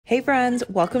Hey friends,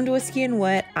 welcome to Whiskey and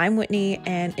Whit. I'm Whitney,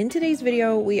 and in today's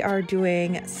video we are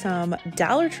doing some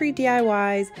Dollar Tree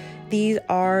DIYs. These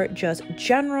are just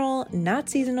general, not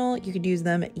seasonal. You could use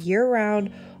them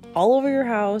year-round all over your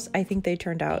house. I think they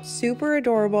turned out super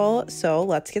adorable, so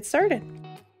let's get started.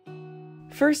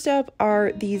 First up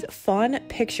are these fun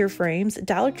picture frames.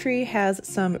 Dollar Tree has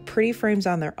some pretty frames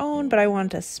on their own, but I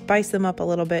wanted to spice them up a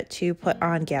little bit to put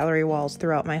on gallery walls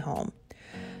throughout my home.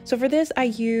 So for this, I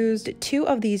used 2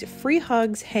 of these free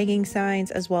hugs hanging signs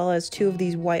as well as 2 of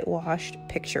these whitewashed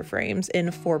picture frames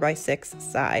in 4x6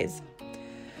 size.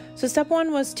 So step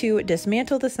 1 was to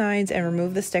dismantle the signs and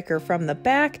remove the sticker from the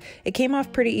back. It came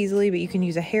off pretty easily, but you can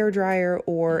use a hair dryer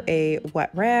or a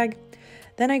wet rag.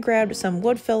 Then I grabbed some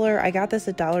wood filler. I got this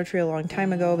at Dollar Tree a long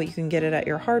time ago, but you can get it at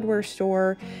your hardware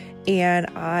store. And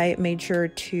I made sure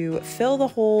to fill the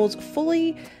holes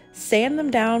fully, sand them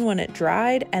down when it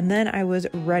dried, and then I was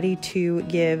ready to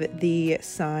give the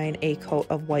sign a coat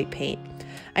of white paint.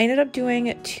 I ended up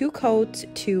doing 2 coats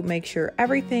to make sure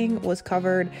everything was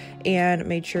covered and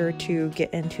made sure to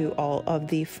get into all of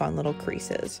the fun little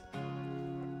creases.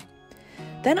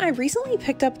 Then I recently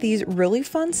picked up these really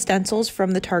fun stencils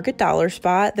from the Target dollar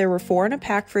spot. There were 4 in a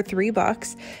pack for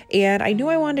 $3, and I knew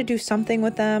I wanted to do something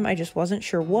with them. I just wasn't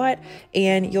sure what,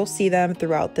 and you'll see them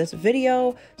throughout this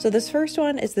video. So this first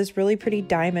one is this really pretty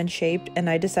diamond shaped, and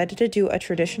I decided to do a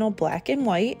traditional black and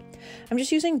white. I'm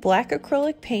just using black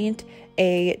acrylic paint,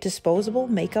 a disposable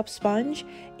makeup sponge,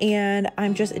 and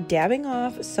I'm just dabbing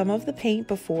off some of the paint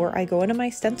before I go into my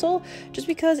stencil, just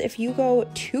because if you go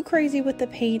too crazy with the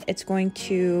paint, it's going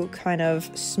to kind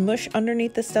of smush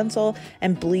underneath the stencil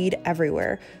and bleed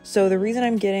everywhere. So the reason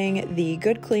I'm getting the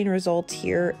good clean results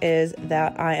here is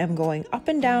that I am going up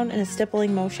and down in a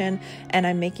stippling motion, and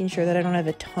I'm making sure that I don't have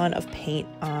a ton of paint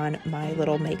on my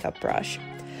little makeup brush.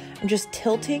 I'm just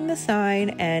tilting the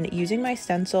sign and using my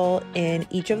stencil in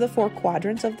each of the 4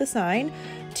 quadrants of the sign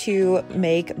to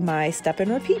make my step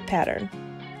and repeat pattern.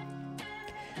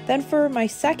 Then for my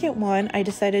second one, I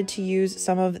decided to use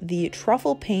some of the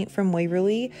truffle paint from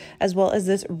Waverly, as well as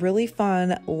this really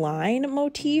fun line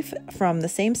motif from the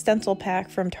same stencil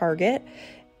pack from Target.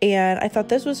 And I thought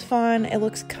this was fun. It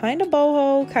looks kind of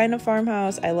boho, kind of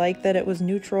farmhouse. I like that it was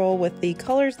neutral with the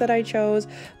colors that I chose,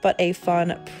 but a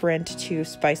fun print to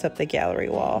spice up the gallery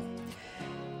wall.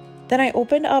 Then I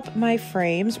opened up my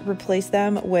frames, replaced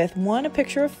them with a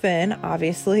picture of Finn,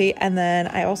 obviously, and then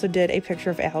I also did a picture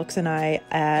of Alex and I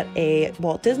at a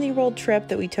Walt Disney World trip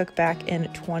that we took back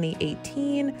in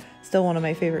 2018. Still one of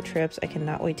my favorite trips. I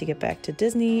cannot wait to get back to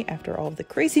Disney after all of the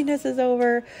craziness is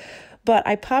over. But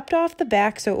I popped off the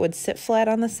back so it would sit flat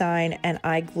on the sign, and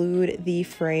I glued the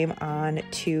frame on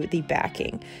to the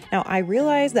backing. Now I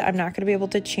realize that I'm not going to be able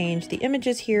to change the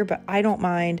images here, but I don't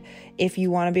mind. If you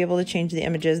want to be able to change the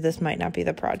images, this might not be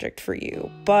the project for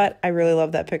you. But I really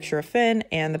love that picture of Finn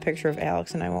and the picture of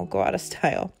Alex, and I won't go out of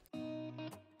style.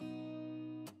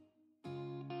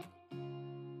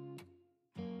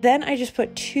 Then I just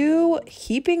put 2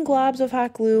 heaping globs of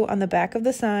hot glue on the back of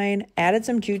the sign, added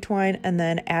some jute twine, and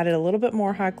then added a little bit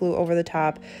more hot glue over the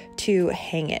top to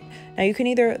hang it. Now you can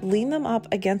either lean them up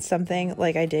against something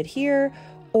like I did here,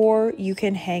 or you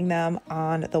can hang them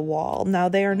on the wall. Now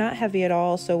they are not heavy at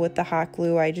all, so with the hot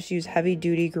glue, I just use heavy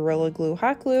duty Gorilla Glue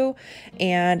hot glue,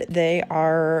 and they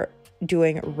are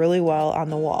doing really well on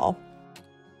the wall.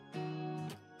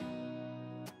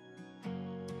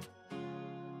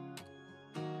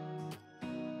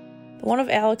 One of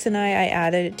Alex and I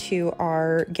added to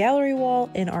our gallery wall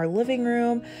in our living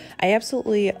room. I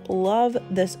absolutely love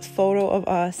this photo of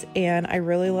us, and I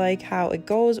really like how it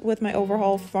goes with my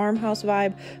overall farmhouse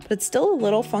vibe, but it's still a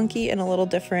little funky and a little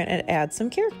different, and it adds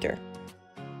some character.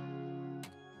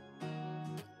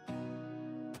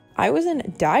 I was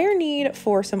in dire need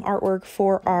for some artwork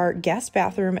for our guest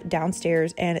bathroom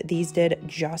downstairs, and these did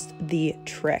just the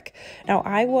trick. Now,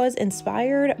 I was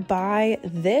inspired by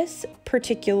this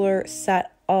particular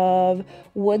set of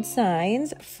wood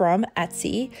signs from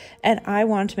Etsy, and I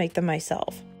wanted to make them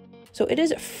myself. So it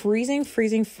is freezing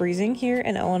here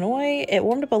in Illinois. It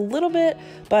warmed up a little bit,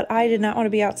 but I did not want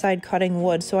to be outside cutting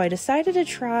wood, so I decided to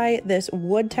try this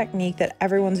wood technique that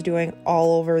everyone's doing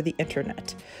all over the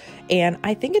internet. And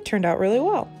I think it turned out really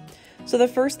well. So the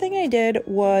first thing I did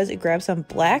was grab some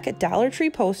black Dollar Tree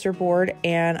poster board,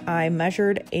 and I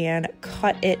measured and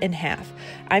cut it in half.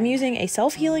 I'm using a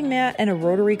self-healing mat and a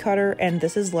rotary cutter, and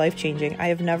this is life-changing. I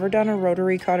have never done a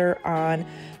rotary cutter on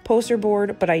poster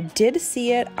board, but I did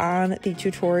see it on the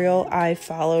tutorial I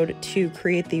followed to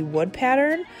create the wood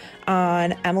pattern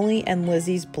on Emily and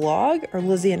Lizzie's blog, or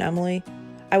Lizzie and Emily.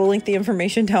 I will link the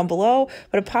information down below,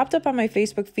 but it popped up on my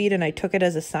Facebook feed and I took it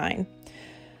as a sign.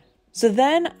 So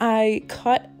then I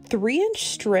cut 3-inch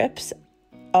strips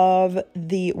of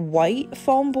the white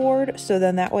foam board, so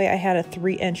then that way I had a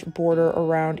 3-inch border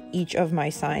around each of my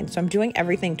signs. So I'm doing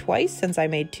everything twice since I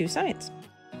made 2 signs.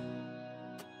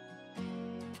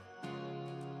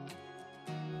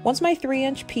 Once my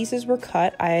 3-inch pieces were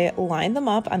cut, I lined them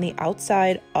up on the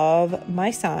outside of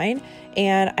my sign,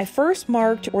 and I first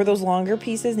marked where those longer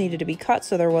pieces needed to be cut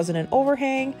so there wasn't an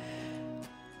overhang.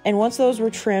 And once those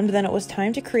were trimmed, then it was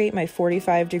time to create my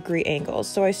 45-degree angles.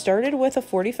 So I started with a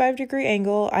 45-degree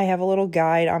angle. I have a little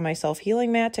guide on my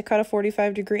self-healing mat to cut a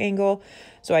 45-degree angle.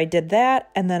 So I did that,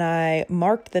 and then I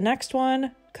marked the next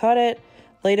one, cut it,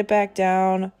 laid it back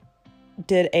down,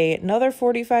 did another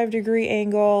 45-degree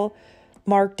angle,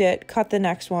 marked it, cut the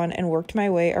next one, and worked my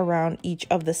way around each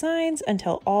of the signs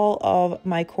until all of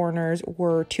my corners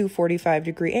were 2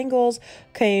 45-degree angles,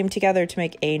 came together to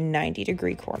make a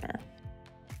 90-degree corner.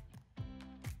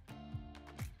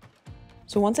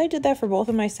 So once I did that for both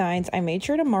of my signs, I made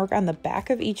sure to mark on the back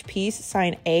of each piece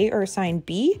sign A or sign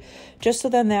B, just so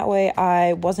then that way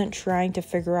I wasn't trying to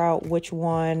figure out which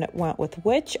one went with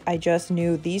which. I just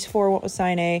knew these 4 went with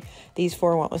sign A, these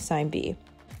 4 went with sign B.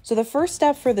 So the first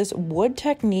step for this wood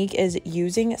technique is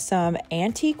using some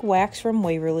antique wax from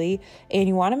Waverly, and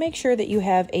you want to make sure that you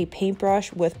have a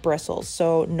paintbrush with bristles.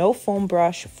 So no foam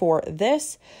brush for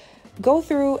this. Go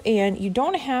through, and you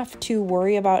don't have to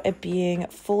worry about it being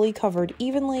fully covered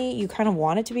evenly. You kind of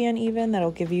want it to be uneven.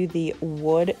 That'll give you the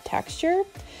wood texture.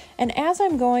 And as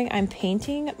I'm going, I'm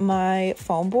painting my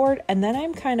foam board, and then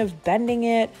I'm kind of bending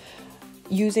it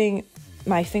using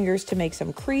my fingers to make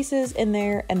some creases in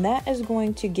there, and that is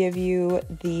going to give you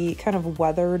the kind of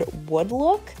weathered wood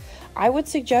look. I would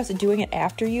suggest doing it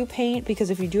after you paint, because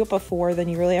if you do it before, then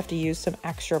you really have to use some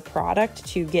extra product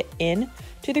to get in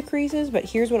to the creases. But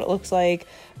here's what it looks like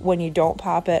when you don't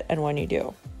pop it and when you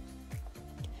do.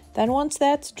 Then once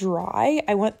that's dry,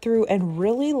 I went through and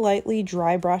really lightly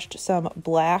dry brushed some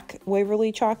black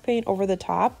Waverly chalk paint over the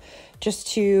top just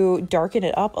to darken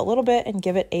it up a little bit and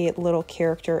give it a little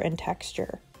character and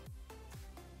texture.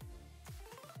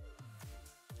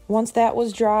 Once that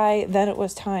was dry, then it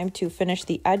was time to finish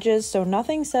the edges. So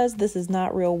nothing says this is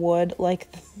not real wood like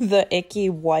the icky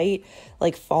white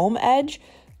like foam edge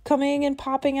coming and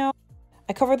popping out.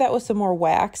 I covered that with some more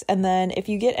wax, and then if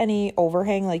you get any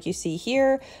overhang like you see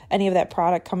here, any of that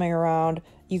product coming around,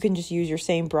 you can just use your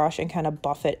same brush and kind of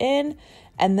buff it in.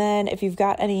 And then if you've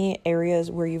got any areas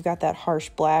where you've got that harsh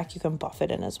black, you can buff it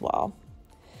in as well.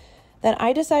 Then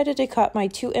I decided to cut my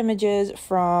 2 images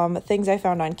from things I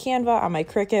found on Canva on my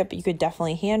Cricut, but you could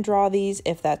definitely hand draw these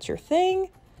if that's your thing.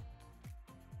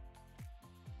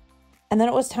 And then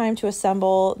it was time to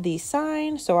assemble the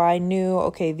sign. So I knew,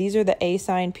 okay, these are the A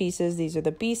sign pieces, these are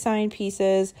the B sign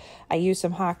pieces. I used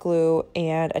some hot glue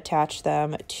and attached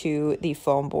them to the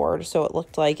foam board, so it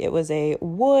looked like it was a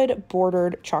wood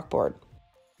bordered chalkboard.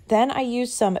 Then I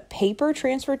used some paper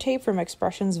transfer tape from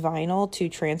Expressions Vinyl to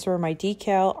transfer my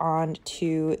decal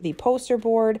onto the poster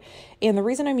board. And the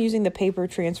reason I'm using the paper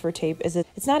transfer tape is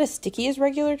it's not as sticky as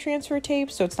regular transfer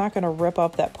tape, so it's not going to rip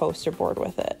up that poster board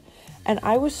with it. And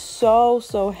I was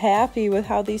so happy with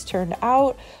how these turned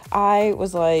out. I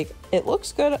was like, it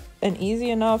looks good and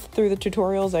easy enough through the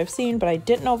tutorials I've seen, but I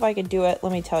didn't know if I could do it.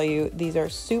 Let me tell you, these are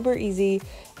super easy.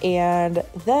 And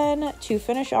then to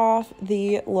finish off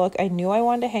the look, I knew I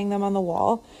wanted to hang them on the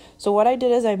wall. So what I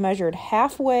did is I measured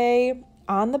halfway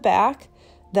on the back.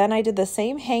 Then I did the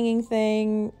same hanging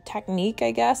thing technique, I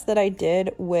guess, that I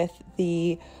did with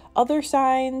the other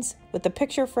signs, with the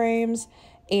picture frames.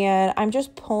 And I'm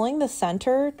just pulling the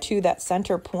center to that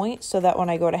center point so that when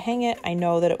I go to hang it, I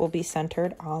know that it will be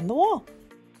centered on the wall.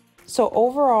 So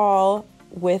overall,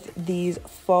 with these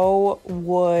faux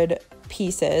wood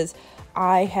pieces,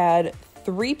 I had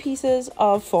 3 pieces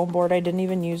of foam board. I didn't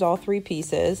even use all 3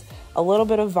 pieces, a little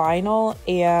bit of vinyl,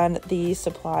 and the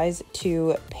supplies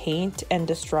to paint and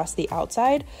distress the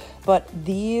outside. But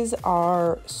these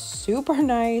are super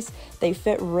nice. They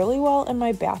fit really well in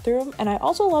my bathroom, and I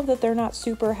also love that they're not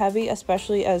super heavy,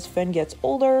 especially as Finn gets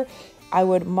older. I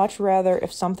would much rather,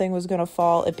 if something was gonna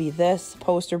fall, it be this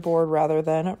poster board rather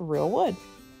than real wood.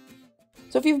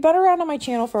 So if you've been around on my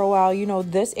channel for a while, you know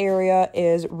this area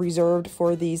is reserved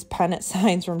for these pennant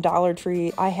signs from Dollar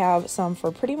Tree. I have some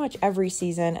for pretty much every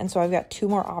season, and so I've got 2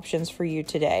 more options for you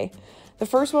today. The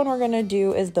first one we're going to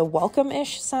do is the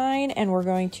welcome-ish sign, and we're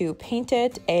going to paint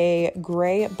it a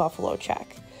gray buffalo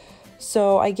check.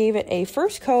 So I gave it a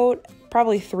first coat,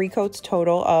 probably 3 coats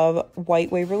total of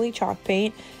white Waverly chalk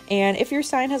paint. And if your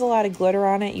sign has a lot of glitter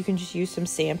on it, you can just use some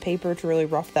sandpaper to really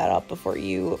rough that up before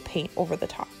you paint over the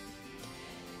top.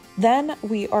 Then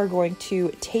we are going to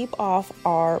tape off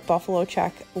our buffalo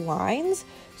check lines.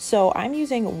 So I'm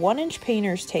using 1-inch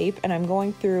painter's tape and I'm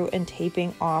going through and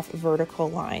taping off vertical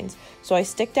lines. So I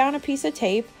stick down a piece of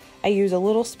tape, I use a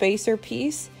little spacer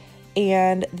piece,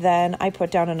 and then I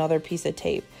put down another piece of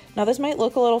tape. Now this might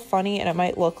look a little funny and it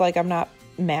might look like I'm not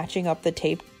matching up the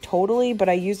tape totally, but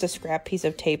I used a scrap piece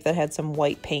of tape that had some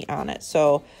white paint on it.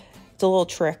 So it's a little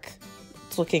trick.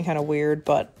 It's looking kind of weird,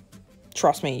 but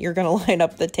trust me, you're gonna line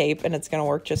up the tape and it's gonna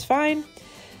work just fine.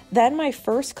 Then my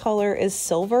first color is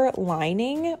Silver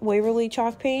Lining Waverly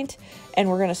chalk paint, and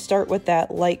we're gonna start with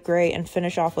that light gray and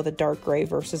finish off with a dark gray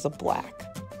versus a black.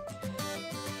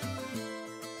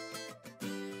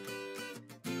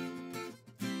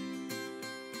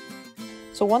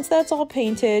 So once that's all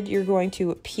painted, you're going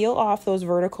to peel off those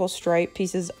vertical stripe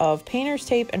pieces of painter's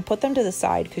tape and put them to the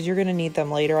side because you're gonna need them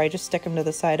later. I just stick them to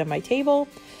the side of my table.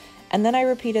 And then I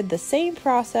repeated the same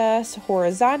process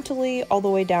horizontally all the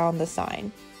way down the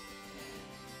sign.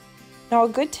 Now a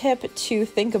good tip to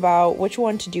think about which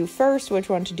one to do first, which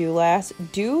one to do last.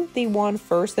 Do the one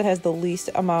first that has the least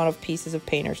amount of pieces of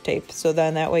painter's tape, so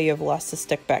then that way you have less to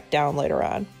stick back down later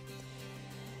on.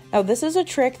 Now this is a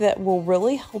trick that will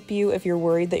really help you if you're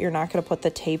worried that you're not going to put the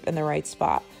tape in the right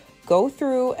spot. Go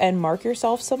through and mark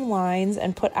yourself some lines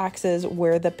and put X's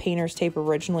where the painter's tape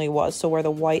originally was, so where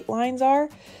the white lines are.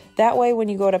 That way when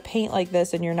you go to paint like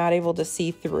this and you're not able to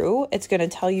see through, it's going to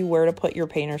tell you where to put your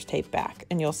painter's tape back,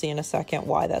 and you'll see in a second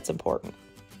why that's important.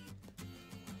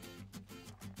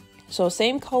 So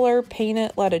same color, paint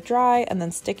it, let it dry, and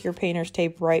then stick your painter's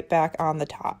tape right back on the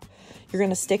top. You're going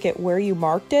to stick it where you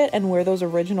marked it and where those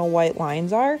original white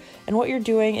lines are. And what you're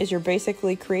doing is you're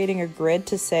basically creating a grid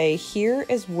to say, here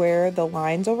is where the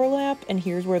lines overlap and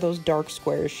here's where those dark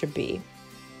squares should be.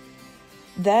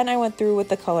 Then I went through with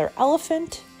the color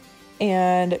Elephant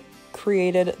and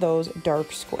created those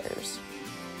dark squares.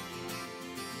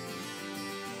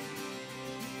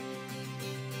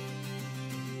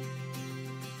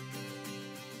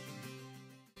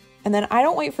 And then I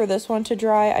don't wait for this one to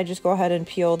dry. I just go ahead and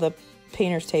peel the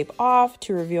painter's tape off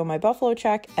to reveal my buffalo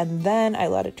check, and then I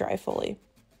let it dry fully.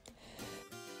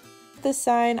 This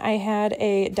sign, I had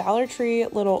a Dollar Tree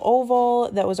little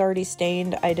oval that was already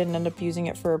stained. I didn't end up using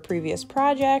it for a previous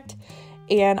project.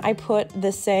 And I put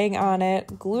the saying on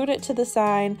it, glued it to the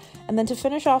sign, and then to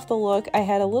finish off the look, I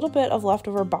had a little bit of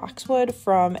leftover boxwood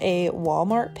from a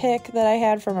Walmart pick that I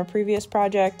had from a previous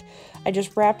project. I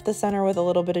just wrapped the center with a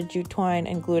little bit of jute twine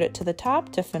and glued it to the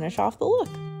top to finish off the look.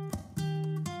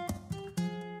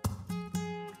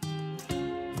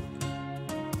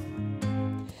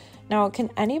 Now, can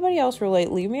anybody else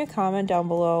relate? Leave me a comment down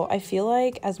below. I feel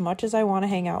like as much as I want to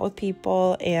hang out with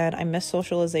people and I miss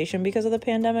socialization because of the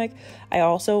pandemic, I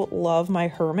also love my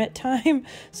hermit time.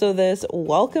 So this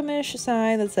welcome-ish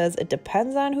sign that says it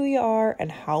depends on who you are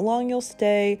and how long you'll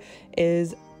stay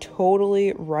is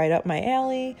totally right up my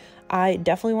alley. I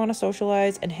definitely want to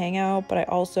socialize and hang out, but I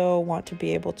also want to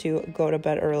be able to go to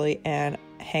bed early and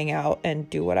hang out and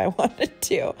do what I want to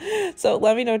do. So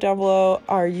let me know down below,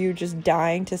 are you just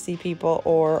dying to see people,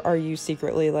 or are you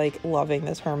secretly like loving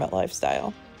this hermit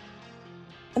lifestyle?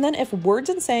 And then if words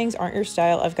and sayings aren't your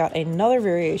style, I've got another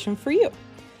variation for you.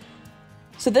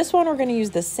 So this one, we're going to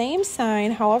use the same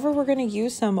sign. However, we're going to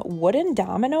use some wooden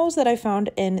dominoes that I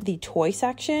found in the toy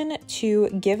section to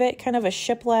give it kind of a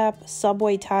shiplap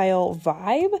subway tile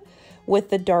vibe with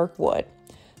the dark wood.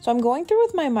 So I'm going through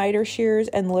with my miter shears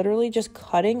and literally just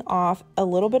cutting off a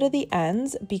little bit of the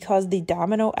ends because the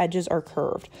domino edges are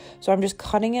curved. So I'm just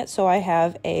cutting it so I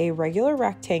have a regular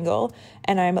rectangle,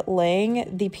 and I'm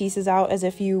laying the pieces out as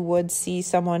if you would see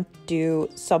someone do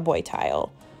subway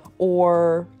tile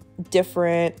or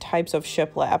different types of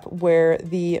shiplap, where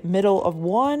the middle of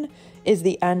one is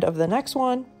the end of the next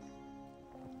one.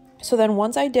 So then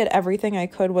once I did everything I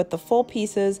could with the full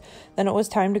pieces, then it was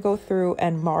time to go through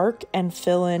and mark and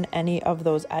fill in any of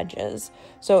those edges.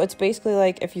 So it's basically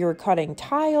like if you're cutting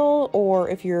tile or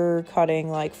if you're cutting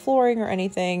like flooring or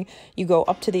anything, you go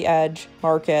up to the edge,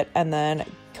 mark it, and then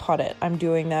cut it. I'm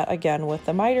doing that again with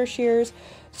the miter shears.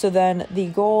 So then the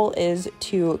goal is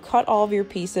to cut all of your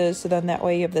pieces so then that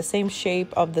way you have the same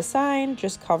shape of the sign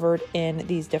just covered in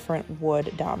these different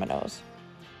wood dominoes.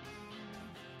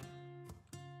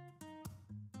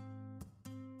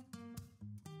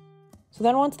 So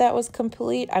then once that was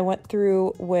complete, I went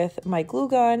through with my glue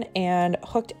gun and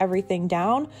hooked everything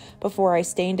down before I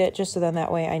stained it, just so then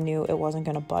that way I knew it wasn't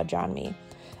going to budge on me.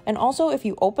 And also, if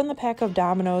you open the pack of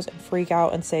dominoes and freak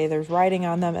out and say there's writing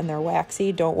on them and they're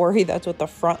waxy, don't worry, that's what the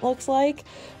front looks like.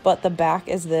 But the back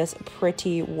is this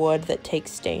pretty wood that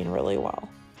takes stain really well.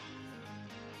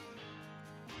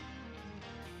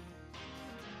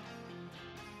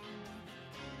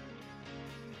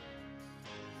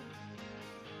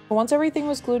 Once everything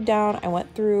was glued down, I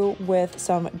went through with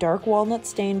some dark walnut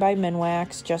stain by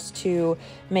Minwax just to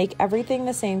make everything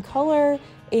the same color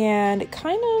and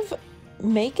kind of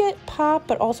make it pop,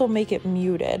 but also make it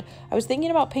muted. I was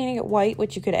thinking about painting it white,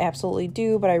 which you could absolutely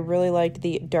do, but I really liked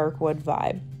the dark wood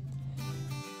vibe.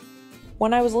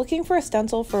 When I was looking for a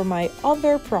stencil for my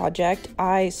other project,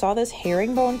 I saw this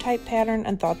herringbone type pattern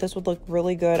and thought this would look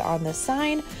really good on this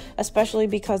sign, especially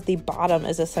because the bottom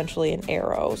is essentially an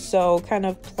arrow. So kind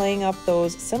of playing up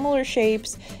those similar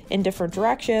shapes in different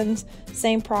directions.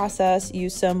 Same process,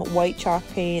 used some white chalk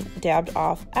paint, dabbed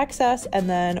off excess, and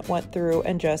then went through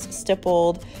and just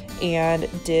stippled and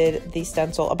did the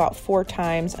stencil about 4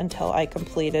 times until I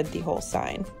completed the whole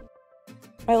sign.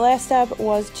 My last step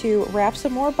was to wrap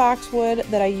some more boxwood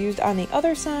that I used on the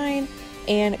other sign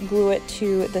and glue it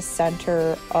to the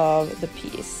center of the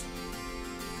piece.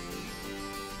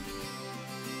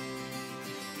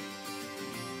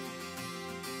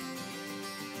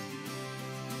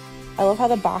 I love how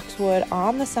the boxwood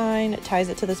on the sign ties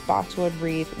it to this boxwood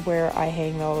wreath where I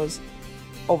hang those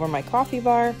over my coffee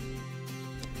bar.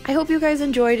 I hope you guys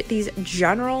enjoyed these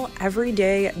general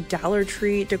everyday Dollar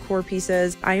Tree decor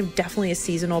pieces. I am definitely a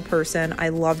seasonal person. I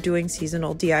love doing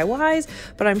seasonal DIYs,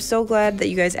 but I'm so glad that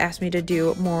you guys asked me to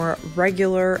do more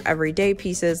regular everyday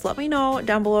pieces. Let me know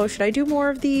down below, should I do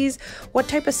more of these? What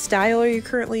type of style are you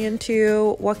currently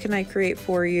into? What can I create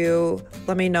for you?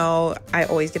 Let me know. I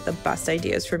always get the best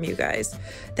ideas from you guys.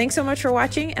 Thanks so much for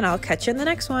watching, and I'll catch you in the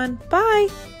next one. Bye!